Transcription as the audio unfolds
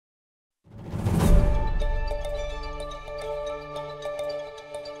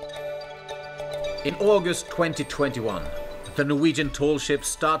In August 2021, the Norwegian tall ship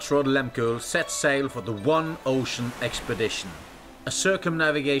Statsraad Lehmkuhl set sail for the One Ocean expedition, a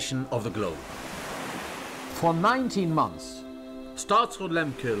circumnavigation of the globe. For 19 months, Statsraad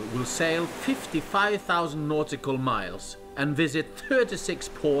Lehmkuhl will sail 55,000 nautical miles and visit 36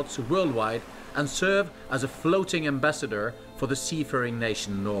 ports worldwide and serve as a floating ambassador for the seafaring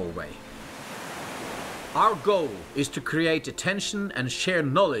nation Norway. Our goal is to create attention and share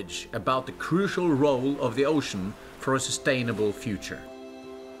knowledge about the crucial role of the ocean for a sustainable future.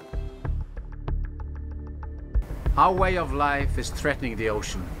 Our way of life is threatening the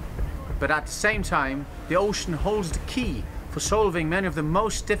ocean, but at the same time, the ocean holds the key for solving many of the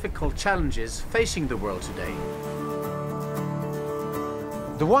most difficult challenges facing the world today.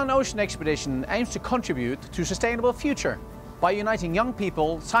 The One Ocean expedition aims to contribute to a sustainable future by uniting young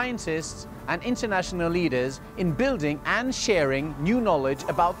people, scientists and international leaders in building and sharing new knowledge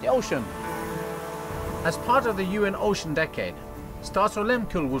about the ocean. As part of the UN Ocean Decade, Statsraad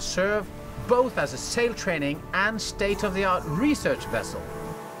Lehmkuhl will serve both as a sail training and state-of-the-art research vessel.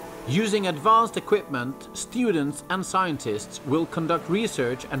 Using advanced equipment, students and scientists will conduct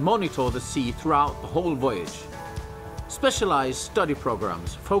research and monitor the sea throughout the whole voyage. Specialized study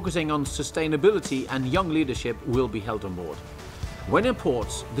programs focusing on sustainability and young leadership will be held on board. When in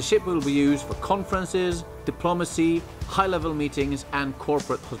ports, the ship will be used for conferences, diplomacy, high-level meetings and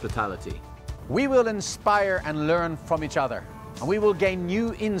corporate hospitality. We will inspire and learn from each other, and we will gain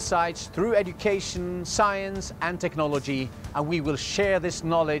new insights through education, science and technology, and we will share this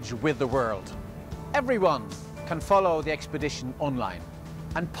knowledge with the world. Everyone can follow the expedition online,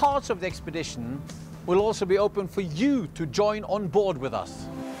 and parts of the expedition will also be open for you to join on board with us.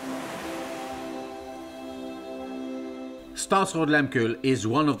 Statsraad Lehmkuhl is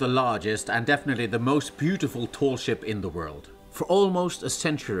one of the largest and definitely the most beautiful tall ship in the world. For almost a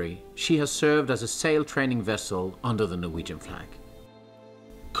century, she has served as a sail training vessel under the Norwegian flag.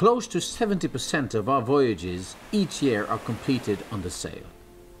 Close to 70% of our voyages each year are completed under sail.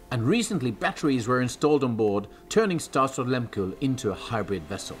 And recently batteries were installed on board, turning Statsraad Lehmkuhl into a hybrid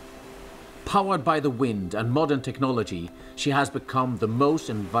vessel. Powered by the wind and modern technology, she has become the most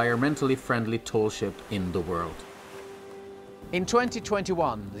environmentally friendly tall ship in the world. In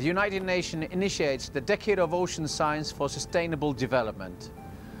 2021, the United Nations initiates the Decade of Ocean Science for Sustainable Development.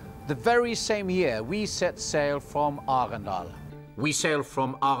 The very same year, we set sail from Arendal. We sail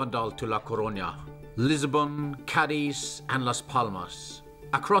from Arendal to La Coruña, Lisbon, Cadiz and Las Palmas.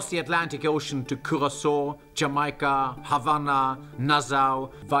 Across the Atlantic Ocean to Curaçao, Jamaica, Havana, Nassau,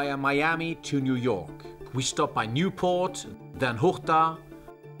 via Miami to New York. We stop by Newport, then Horta,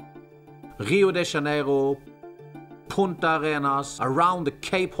 Rio de Janeiro, Punta Arenas, around the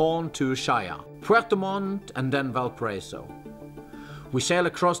Cape Horn to Ushuaia, Puerto Montt and then Valparaiso. We sail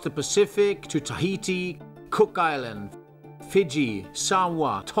across the Pacific to Tahiti, Cook Island, Fiji,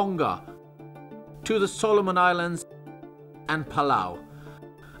 Samoa, Tonga, to the Solomon Islands and Palau,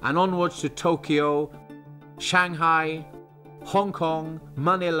 and onwards to Tokyo, Shanghai, Hong Kong,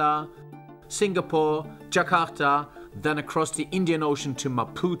 Manila, Singapore, Jakarta, then across the Indian Ocean to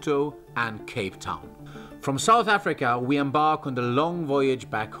Maputo and Cape Town. From South Africa, we embark on the long voyage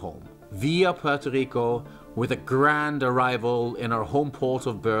back home, via Puerto Rico, with a grand arrival in our home port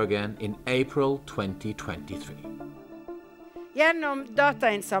of Bergen in April 2023. Gjennom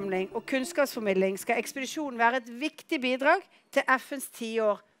datainnsamling og kunnskapsformidling skal ekspedisjonen være et viktig bidrag til FNs 10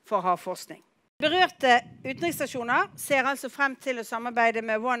 år for havforskning. Berørte utenriksstasjoner ser altså frem til å samarbeide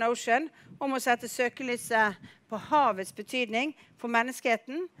med One Ocean om å sette søkelyset på havets betydning for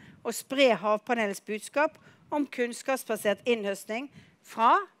menneskeheten og spre havpanelets budskap om kunnskapsbasert innhøstning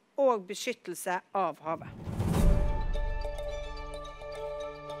fra og beskyttelse av havet.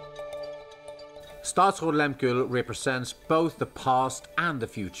 Statsraad Lehmkuhl represents both the past and the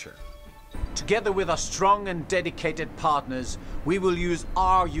future. Together with our strong and dedicated partners, we will use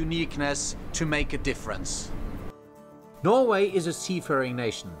our uniqueness to make a difference. Norway is a seafaring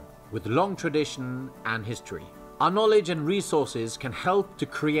nation with long tradition and history. Our knowledge and resources can help to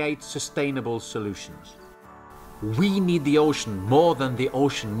create sustainable solutions. We need the ocean more than the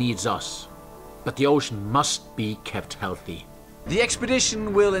ocean needs us, but the ocean must be kept healthy. The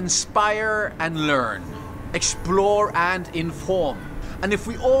expedition will inspire and learn, explore and inform. And if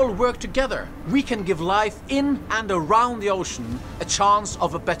we all work together, we can give life in and around the ocean a chance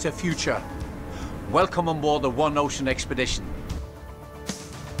of a better future. Welcome on board the One Ocean expedition.